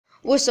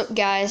What's up,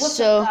 guys? What's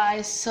up,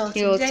 guys? So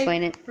you'll today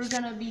explain it. we're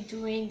gonna be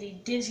doing the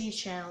Dizzy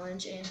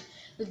Challenge, and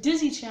the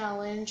Dizzy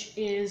Challenge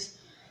is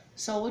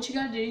what you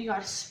gotta do. You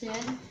gotta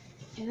spin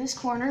in this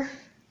corner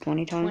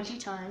 20 times. 20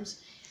 times,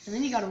 and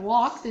then you gotta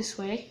walk this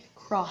way,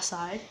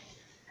 cross-eyed.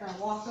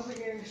 Gotta walk over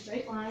here in a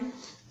straight line.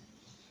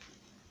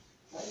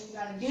 So you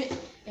gotta get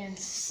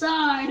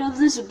inside of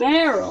this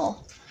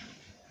barrel.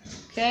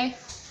 Okay.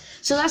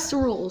 So that's the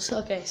rules.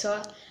 Okay.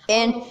 So.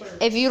 And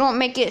if you don't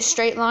make it a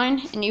straight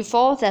line and you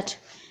fall, that's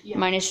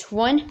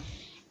 -1.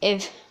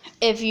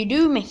 If you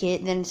do make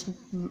it, then it's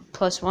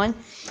 +1.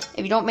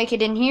 If you don't make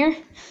it in here,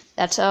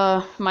 that's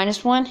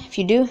 -1. If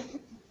you do,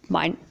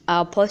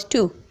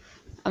 +2.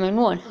 I mean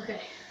 1. Okay.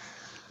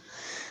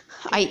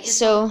 Alright,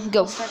 so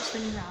go. I'll start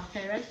spinning now.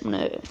 Okay, ready?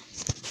 No.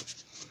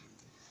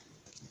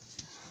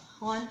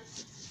 1,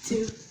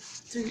 2,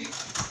 3,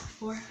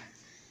 4,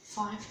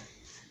 5,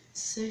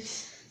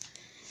 6,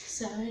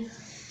 7,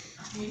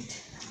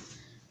 8,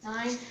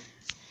 9,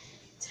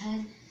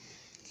 10,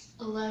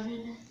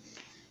 11,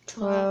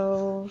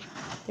 12,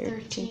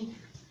 13,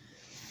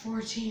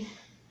 14,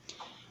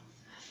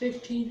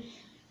 15.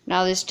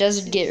 Now this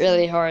does get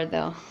really hard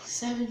though.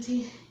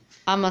 17.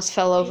 I almost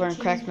fell over and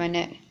cracked my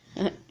neck.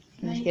 I'm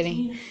just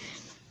kidding.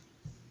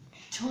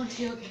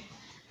 20. Okay.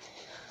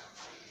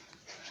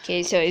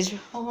 Okay, so he's.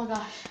 Oh my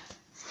gosh.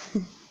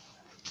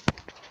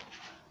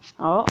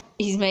 Oh,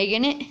 he's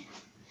making it.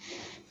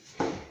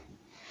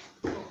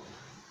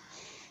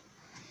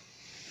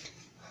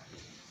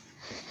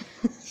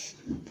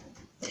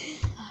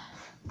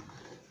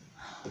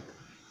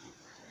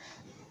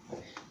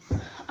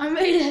 I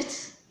made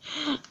it.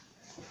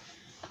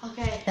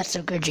 Okay. That's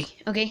so good, G.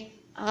 Okay.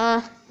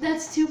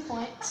 That's 2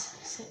 points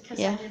because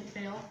I didn't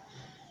fail.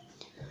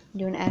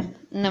 Do an add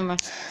number.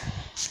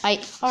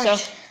 Alright. So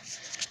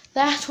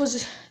That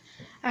was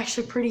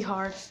actually pretty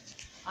hard.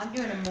 I'm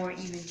doing a more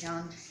even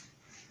challenge.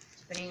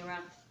 Spinning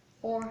around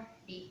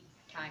 40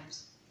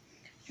 times.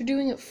 You're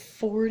doing it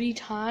 40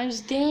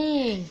 times?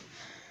 Dang.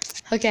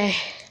 Okay.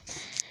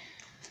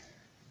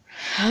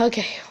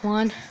 Okay.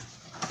 1,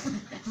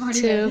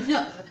 2,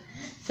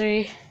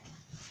 3,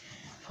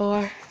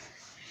 4,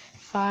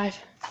 5,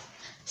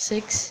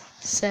 6,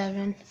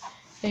 7,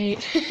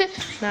 8,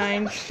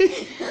 9,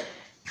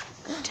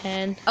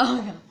 10,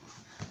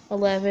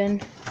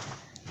 11,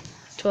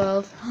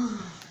 12,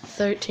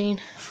 13,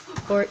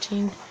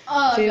 14,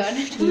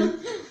 15,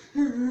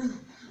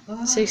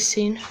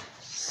 16,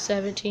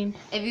 17.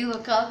 If you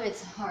look up,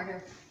 it's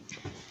harder.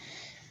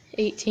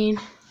 18,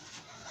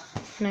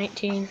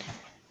 19,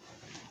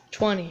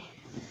 20,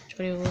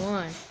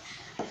 21,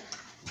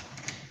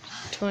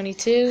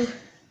 22,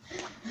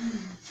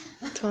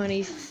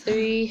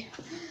 23,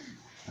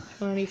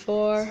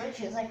 24,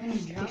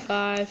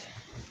 25,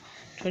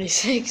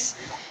 26,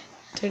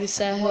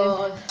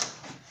 27,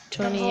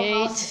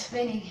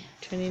 28,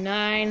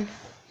 29,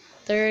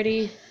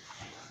 30,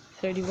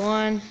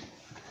 31,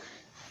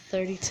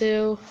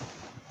 32,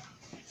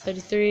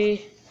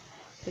 33,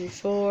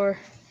 34,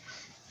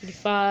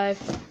 35,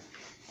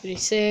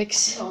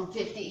 36,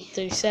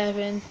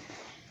 37,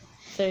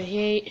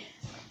 38,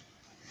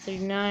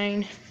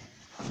 39,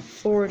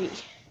 40,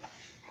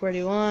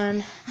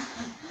 41,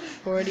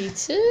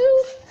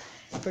 42,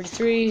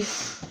 43,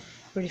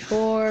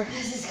 44,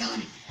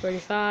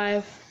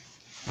 45,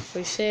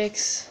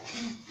 46,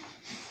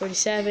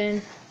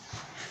 47,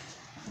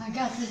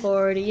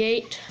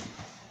 48,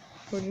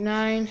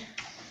 49,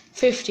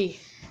 50.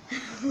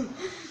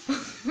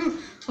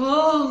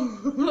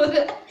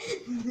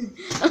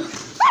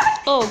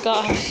 Oh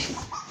gosh.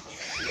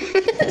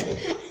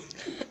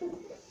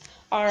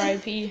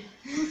 R.I.P.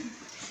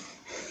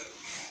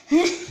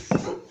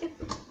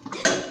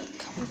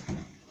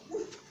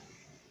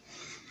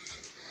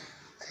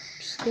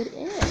 Just get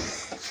in.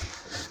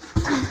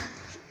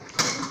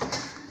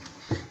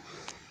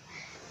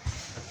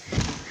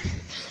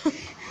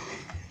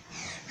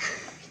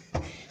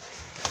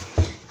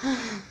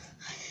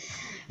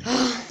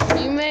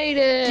 You made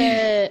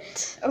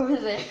it. Over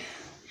there.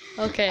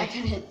 Okay. I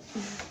couldn't.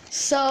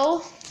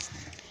 So,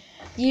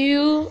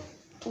 you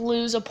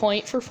lose a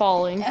point for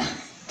falling.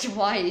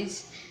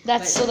 Twice.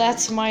 That's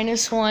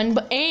 -1.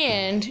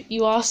 And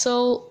you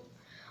also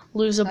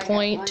lose a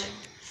point.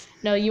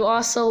 No, you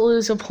also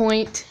lose a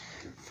point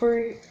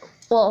for.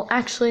 Well,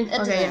 actually,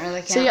 That okay. doesn't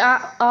really count. So you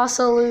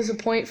also lose a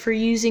point for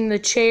using the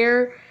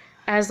chair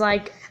as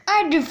like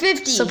I do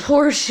 50.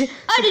 support.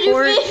 I did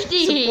do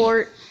 50.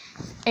 Support.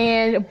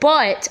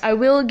 But I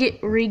will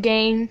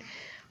regain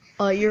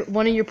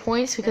one of your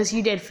points because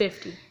you did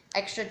 50.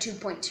 Extra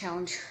 2-point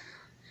challenge.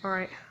 All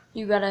right.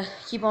 You gotta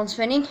keep on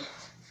spinning,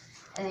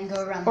 and then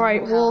go around. All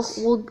right. The whole house.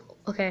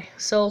 Okay.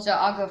 So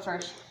I'll go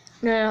first.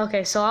 no.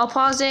 Okay. So I'll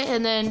pause it,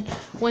 and then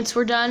once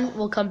we're done,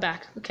 we'll come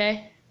back.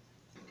 Okay.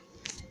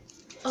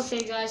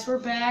 Okay, guys, we're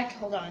back.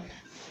 Hold on.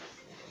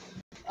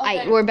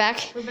 Alright, we're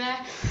back. We're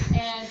back,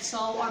 and so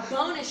our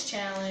bonus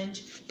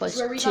challenge Plus is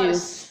where we 2. gotta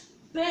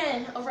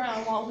spin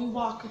around while we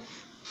walk.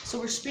 So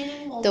we're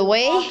spinning while The we're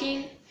way-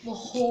 walking the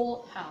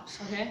whole house.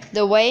 Okay.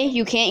 The way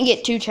you can't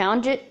get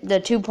the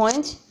 2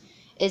 points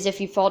is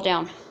if you fall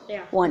down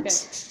Yeah.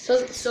 once.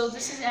 Okay. So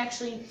this is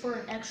actually for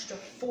an extra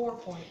 4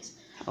 points.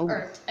 Oh.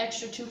 Or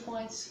extra 2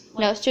 points.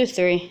 No, let's do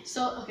 3.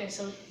 So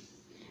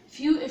if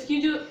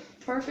you do it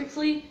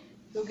perfectly,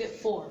 you'll get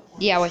 4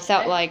 points. Yeah,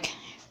 without okay? like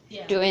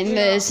Yeah. doing You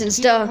this don't- and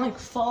you don't, stuff. like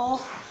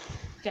fall.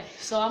 Okay,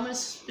 so I'm gonna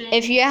spin.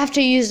 If you have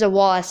to use the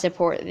wall as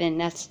support, then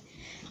that's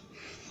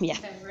yeah.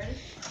 Okay, ready?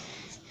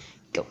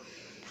 Go.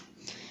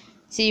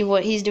 See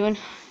what he's doing?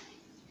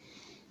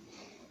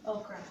 Oh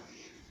crap!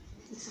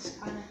 This is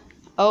kind of.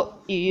 Oh,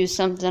 you use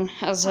something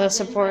as a I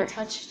support.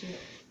 touched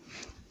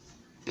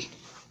it.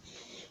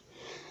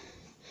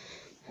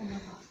 Oh my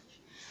gosh!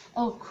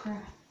 Oh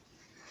crap!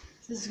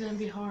 This is gonna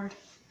be hard.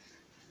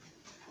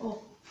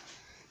 Oh.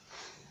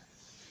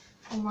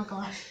 Oh my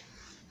gosh!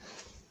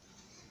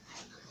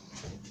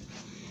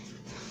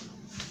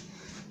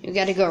 You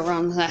got to go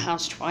around that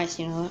house twice.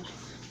 You know that?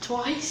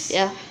 Twice?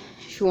 Yeah.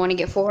 If you want to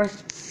get 4. Okay.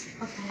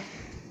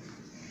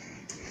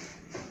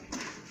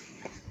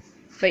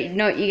 But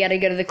no, you got to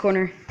go to the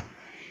corner.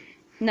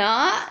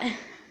 Not.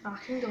 Oh, I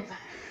can go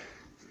back.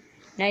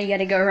 Now you got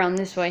to go around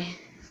this way.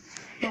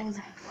 Oh,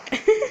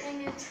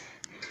 dang it!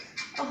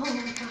 Oh my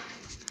god!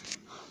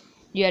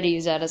 You got to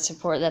use that as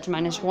support. That's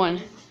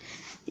 -1.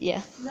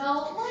 Yeah.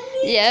 No, my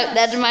knee. Yep,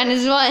 that's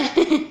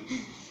 -1.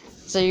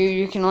 So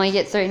you can only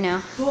get 3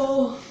 now.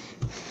 Oh.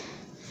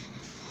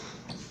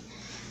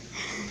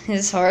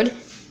 It's hard.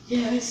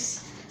 Yes.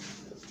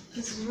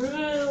 It's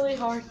really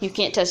hard. You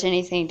can't touch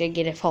anything to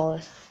get it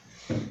flawless.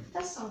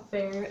 That's not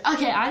fair.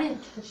 Okay, I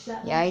didn't touch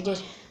that. Yeah, I did.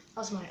 That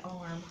was my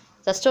arm.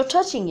 That's still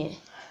touching it.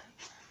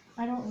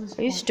 I don't lose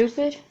Are you points.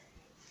 stupid?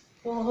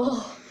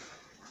 Oh.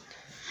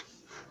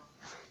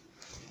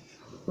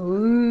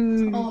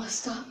 Ooh. Oh,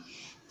 stop.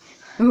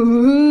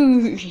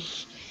 Ooh.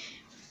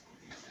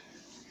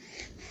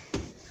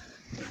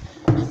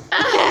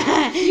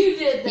 You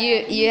did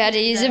that. You had to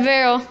use a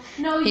barrel.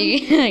 No, you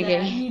You- did okay.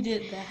 that. You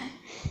did that.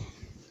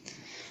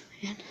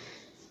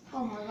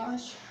 Oh my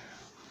gosh.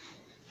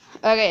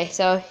 Okay,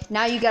 so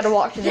now you gotta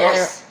walk to the Yes.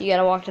 barrel. You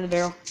gotta walk to the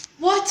barrel.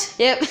 What?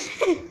 Yep.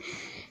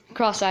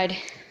 Cross-eyed.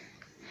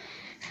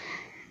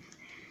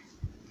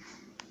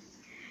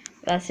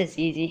 That's just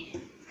easy.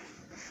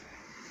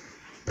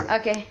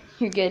 Okay,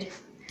 you're good.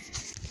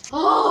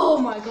 Oh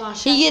my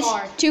gosh. He That's gets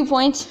hard. 2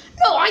 points.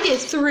 No, I get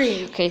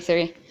 3. Okay,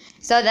 3.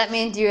 So that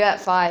means you're at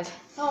 5.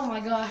 Oh my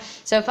gosh.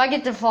 So if I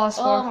get the flawless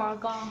 4, Oh my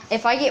gosh.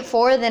 if I get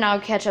 4, then I'll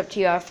catch up to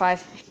you at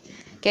 5.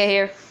 Okay,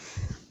 here.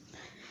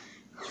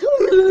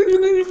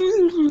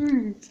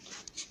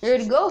 Here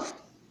to go.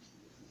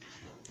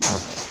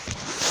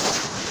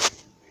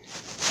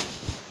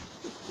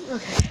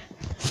 Okay.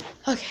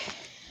 Okay.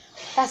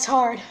 That's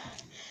hard.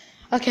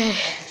 Okay.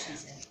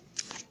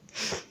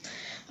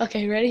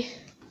 Okay, ready?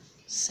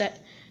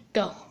 Set.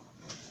 Go.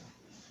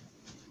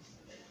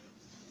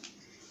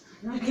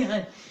 Oh my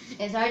god.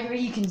 It's hard where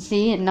you can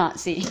see and not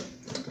see.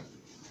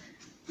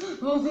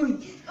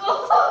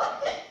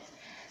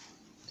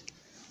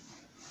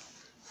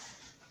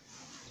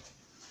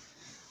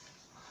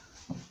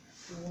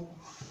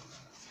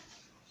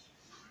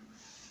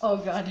 Oh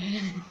god.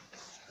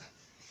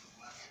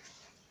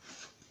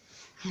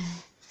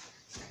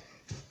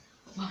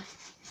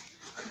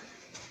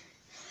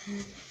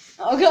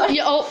 Oh god.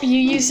 You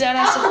use that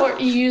as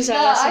support. You use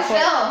that as I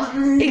support.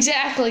 fell.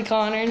 Exactly,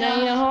 Connor. Now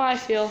you know how I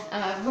feel.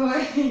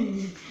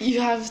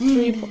 You have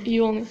 3.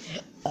 You only.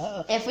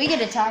 If we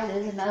get a tie,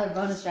 there's another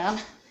bonus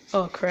round.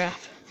 Oh crap.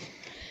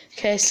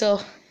 Okay,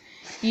 so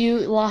you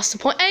lost a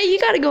point. Hey, you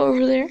gotta go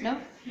over there. No,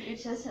 it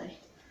says so.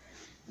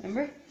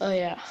 Remember? Oh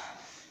yeah.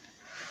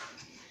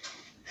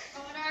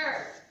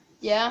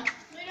 Yeah.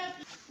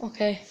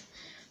 Okay.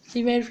 So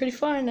you made it pretty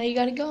far. Now you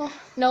gotta go.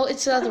 No,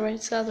 it's the other way.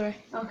 It's the other way.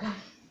 Okay.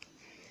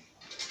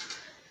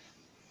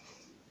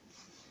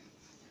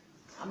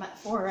 I'm at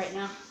 4 right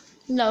now.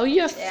 No,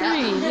 you have Yeah. 3.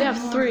 You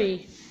have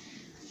 3.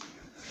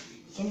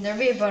 Can there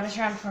be a bonus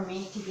round for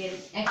me to get an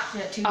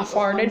extra 2? I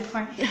farted.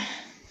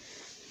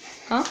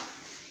 Huh?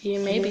 Yeah,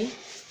 maybe.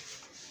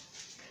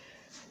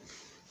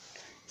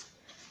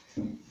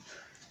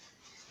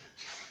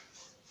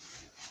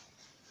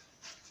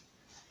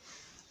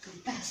 Go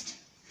fast.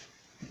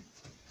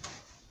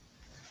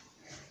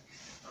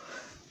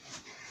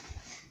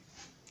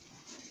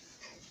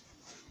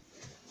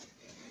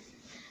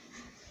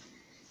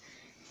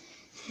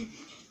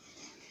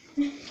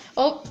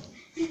 Oh.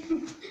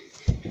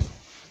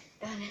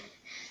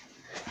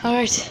 All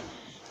right.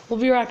 We'll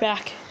be right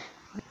back.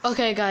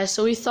 Okay, guys.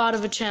 So we thought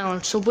of a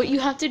challenge. So what you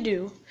have to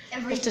do, you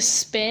have to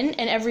spin,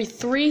 and every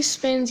 3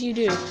 spins you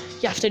do,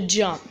 you have to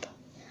jump.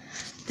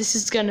 This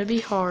is gonna be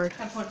hard.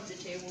 I put the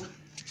table.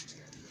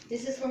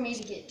 This is for me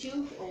to get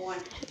 2 or 1.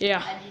 Yeah.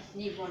 I just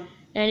need 1.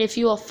 And if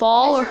you will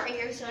fall, I or start right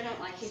here so I don't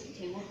like hit the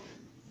table.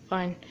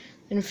 fine.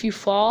 And if you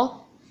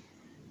fall,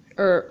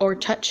 or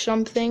touch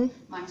something,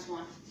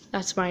 -1.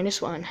 that's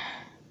 -1.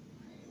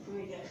 Here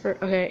we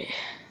go. Okay.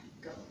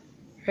 Go.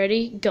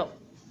 Ready? Go.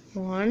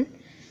 1,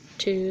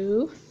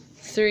 2,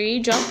 3,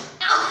 jump.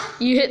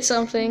 You hit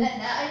something.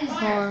 That is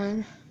hard.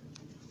 1,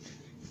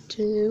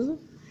 2,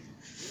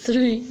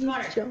 3,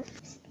 Smarter. jump.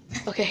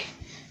 Okay,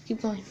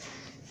 keep going.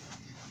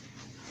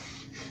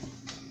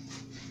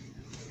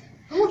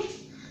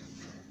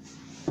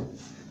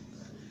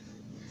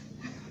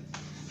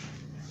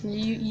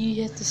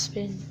 You have to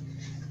spin.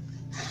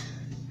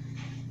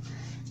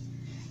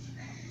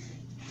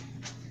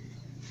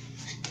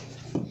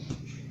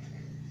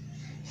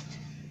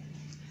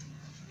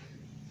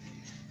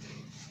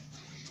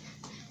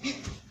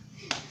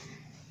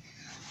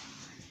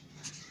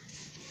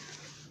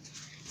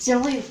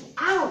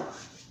 Ow!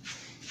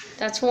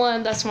 That's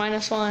one. That's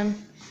 -1.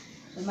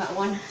 I'm at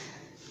 1.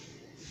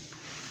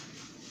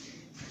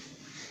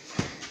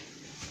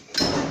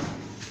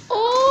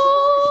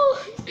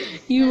 Oh!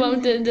 You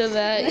bumped into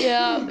that.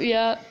 Yeah,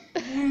 yeah.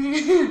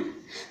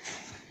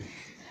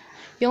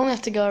 You only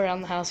have to go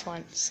around the house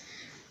once.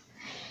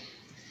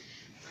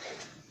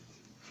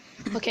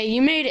 Okay,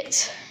 you made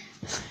it.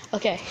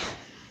 Okay.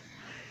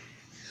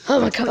 Oh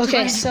my god.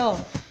 Okay, so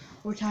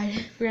We're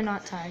tied. we're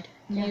not tied.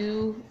 Yeah.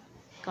 You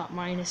got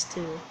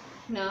 -2.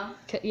 No.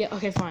 Okay, yeah,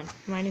 okay, fine.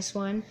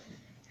 -1.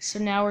 So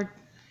now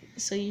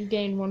so you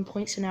gained 1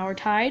 point, so now we're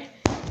tied.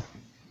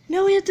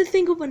 Now we have to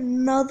think of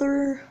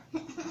another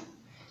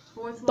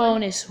Fourth one.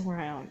 bonus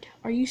round.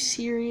 Are you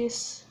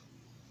serious?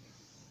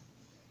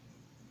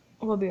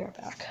 We'll be right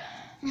back.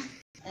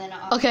 And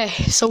Okay,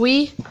 so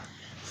we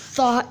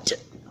thought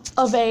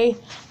of a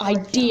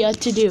idea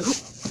to do.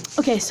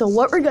 Okay, so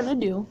what we're gonna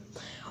do,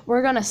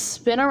 we're gonna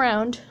spin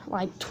around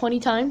like 20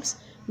 times,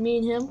 me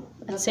and him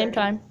at the same 30.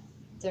 time.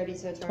 30,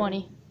 so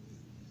 20.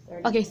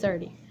 30. Okay,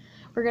 30.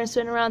 We're gonna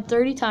spin around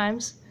 30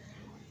 times,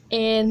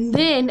 and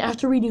then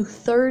after we do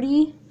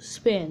 30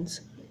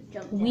 spins,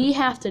 Jump down. we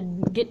have to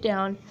get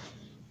down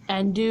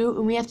and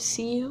we have to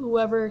see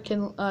whoever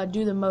can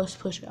do the most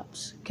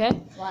push-ups. Okay?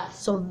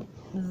 Last. So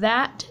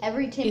that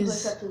Every 10 is-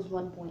 push-ups is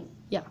 1 point.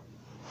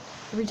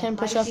 every 10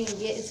 Highest push-ups. you can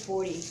get is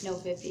 40, no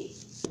 50.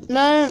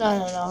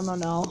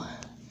 No.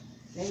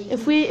 Ready?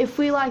 If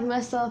we like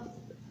mess up,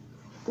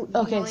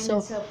 okay. only So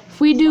mess up if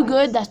we do twice.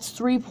 good, that's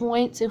 3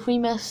 points. If we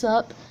mess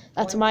up,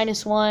 that's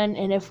Points. -1.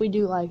 And if we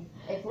do like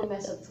If we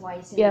mess up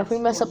twice. if we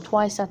mess up one.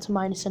 twice, that's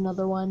minus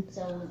another 1.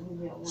 So we'll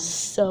be at 1.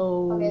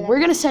 So Okay, we're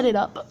gonna set it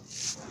up.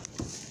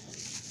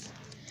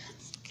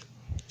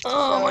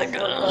 Oh So my That's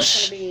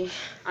gosh. gonna be,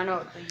 I know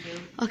what we're gonna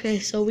do. Okay,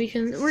 so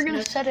we're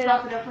gonna set it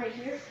Prop up. it up right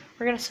here.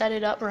 We're gonna set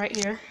it up right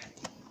here.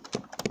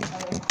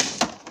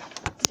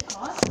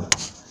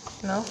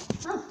 No.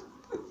 Huh.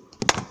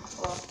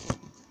 Well,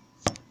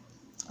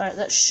 All right,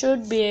 that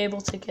should be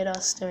able to get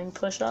us doing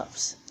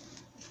push-ups.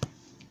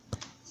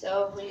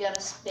 so we gotta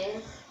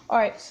spin All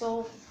right,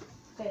 so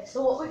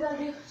what we're gonna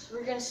do is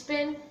we're gonna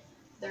spin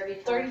 30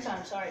 30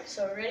 times. All right,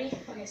 so ready?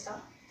 Okay,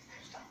 stop.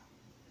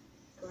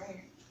 Go right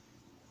here.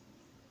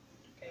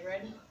 Okay,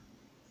 ready?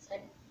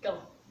 Set, go.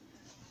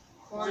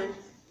 1,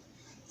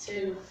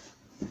 2,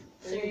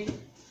 3,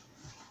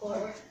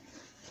 4,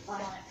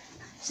 5,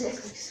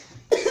 6,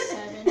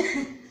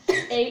 7,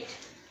 8,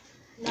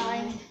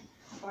 9,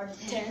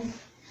 10,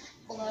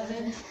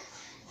 11,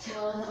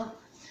 12,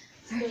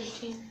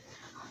 13,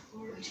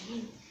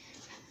 14,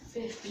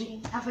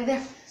 15, Halfway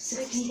there.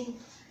 16,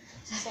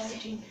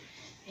 17,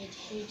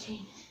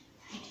 18,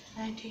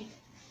 19,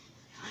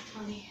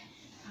 20,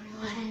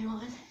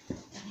 21,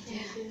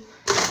 22,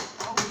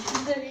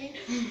 23,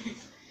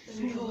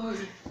 24,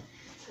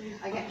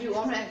 I got you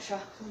one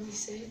extra.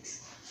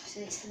 26,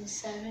 6,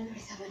 27,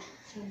 27,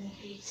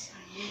 28,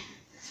 28.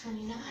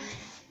 29,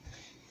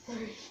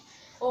 30.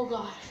 Oh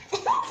god.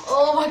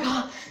 Oh my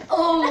god.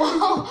 Oh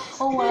wow.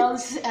 Oh wow,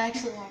 this is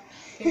actually hard.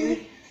 Okay,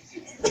 ready?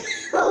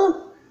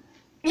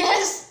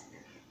 Yes!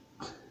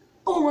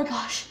 Oh my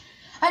gosh.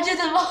 I did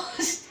the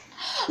most.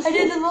 I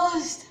did the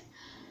most.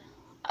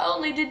 I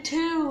only did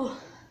 2.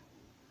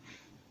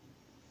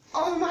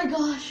 Oh my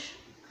gosh.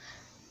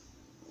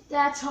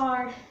 That's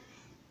hard.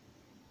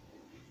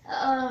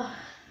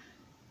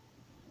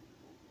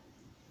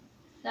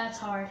 That's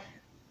hard.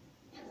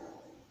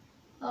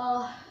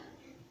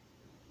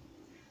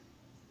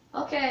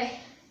 Okay.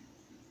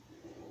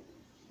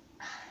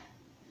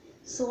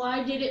 So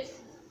I did it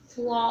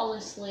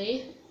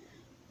flawlessly.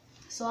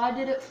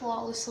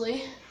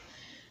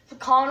 But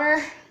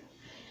Connor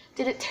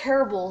did it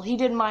terrible. He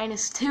did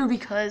 -2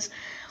 because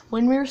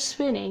when we were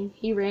spinning,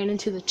 he ran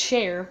into the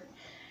chair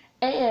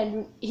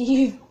and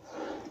he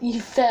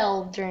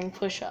fell during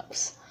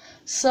push-ups.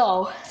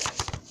 So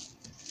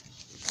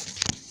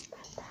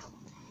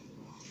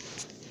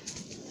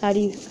how do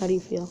you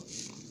feel?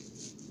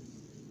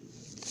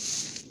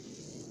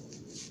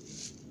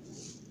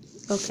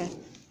 Okay.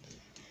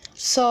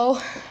 So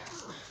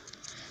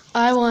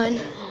I won.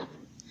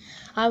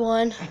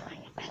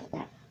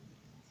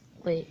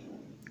 Wait,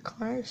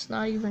 Connor's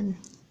not even.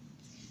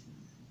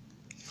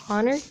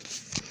 Connor,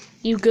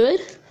 you good?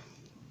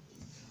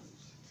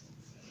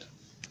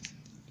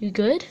 You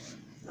good?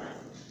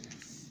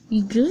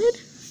 You good?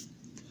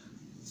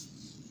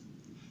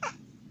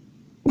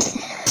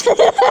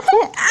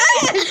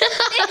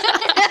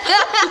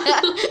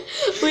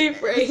 We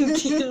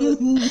pranked you.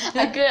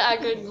 I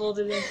couldn't hold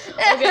it in.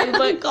 Okay,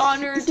 but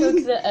Connor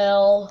took the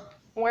L.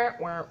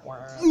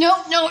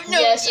 No.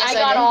 Yes, I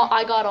got did. all.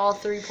 I got all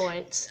 3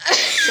 points.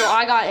 So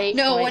I got 8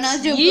 No, points. when I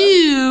was doing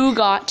you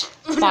got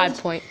 5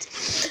 points.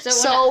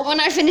 So when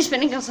I finished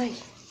spinning, I was like,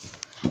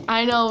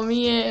 I know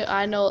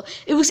I know.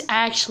 It was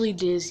actually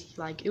dizzy.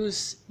 Like it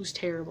was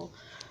terrible.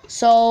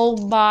 So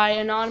by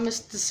anonymous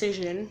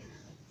decision,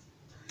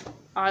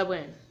 I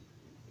win.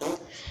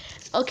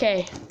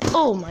 Okay.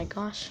 Oh my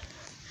gosh.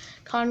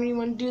 Connor, you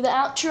want to do the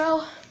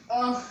outro?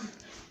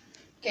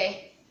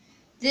 okay.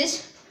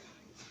 This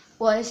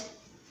was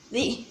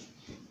the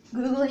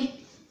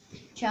Googly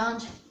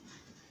Challenge.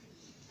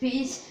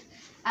 Peace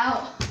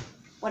out.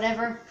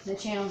 Whatever the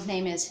channel's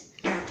name is.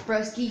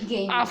 Broski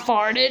Gaming. I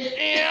farted.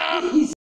 Yeah.